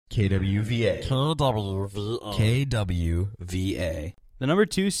KWVA. KWVA. The number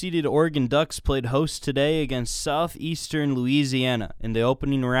 2 seeded Oregon Ducks played host today against Southeastern Louisiana in the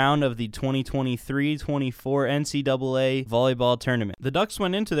opening round of the 2023-24 NCAA volleyball tournament. The Ducks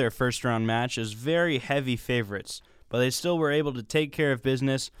went into their first round match as very heavy favorites, but they still were able to take care of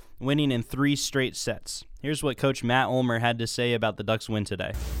business, winning in 3 straight sets. Here's what Coach Matt Ulmer had to say about the Ducks' win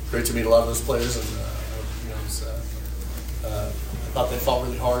today. Great to meet a lot of those players, and I thought they fought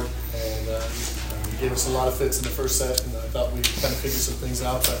really hard, and gave us a lot of fits in the first set, and I thought we kind of figured some things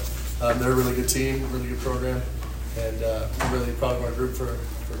out, but they're a really good team, really good program, and I'm really proud of our group for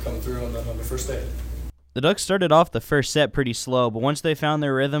coming through on the first day. The Ducks started off the first set pretty slow, but once they found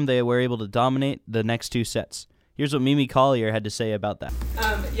their rhythm, they were able to dominate the next 2 sets. Here's what Mimi Collier had to say about that.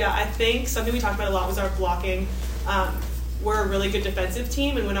 I think something we talked about a lot was our blocking. We're a really good defensive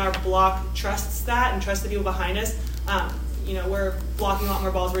team, and when our block trusts that and trusts the people behind us, we're blocking a lot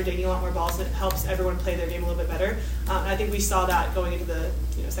more balls, we're digging a lot more balls, and it helps everyone play their game a little bit better. I think we saw that going into the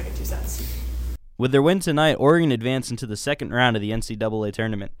second 2 sets. With their win tonight, Oregon advanced into the second round of the NCAA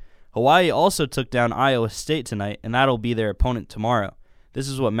tournament. Hawaii also took down Iowa State tonight, and that'll be their opponent tomorrow. This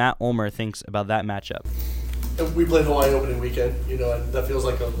is what Matt Ulmer thinks about that matchup. We played Hawaii opening weekend, and that feels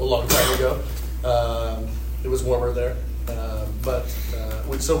like a long time ago. It was warmer there,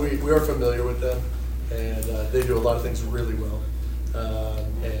 so we are familiar with them, and they do a lot of things really well.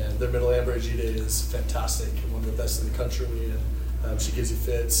 And their middle Amber Gide is fantastic and one of the best in the country, and she gives you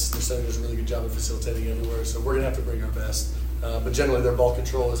fits. Their center does a really good job of facilitating everywhere, so we're going to have to bring our best. But generally their ball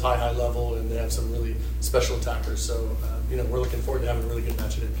control is high level, and they have some really special attackers, so we're looking forward to having a really good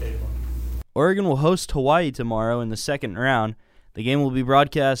match at MK tomorrow. Oregon will host Hawaii tomorrow in the second round. The game will be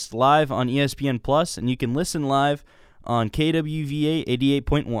broadcast live on ESPN Plus, and you can listen live on KWVA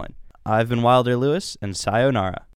 88.1. I've been Wilder Lewis, and sayonara.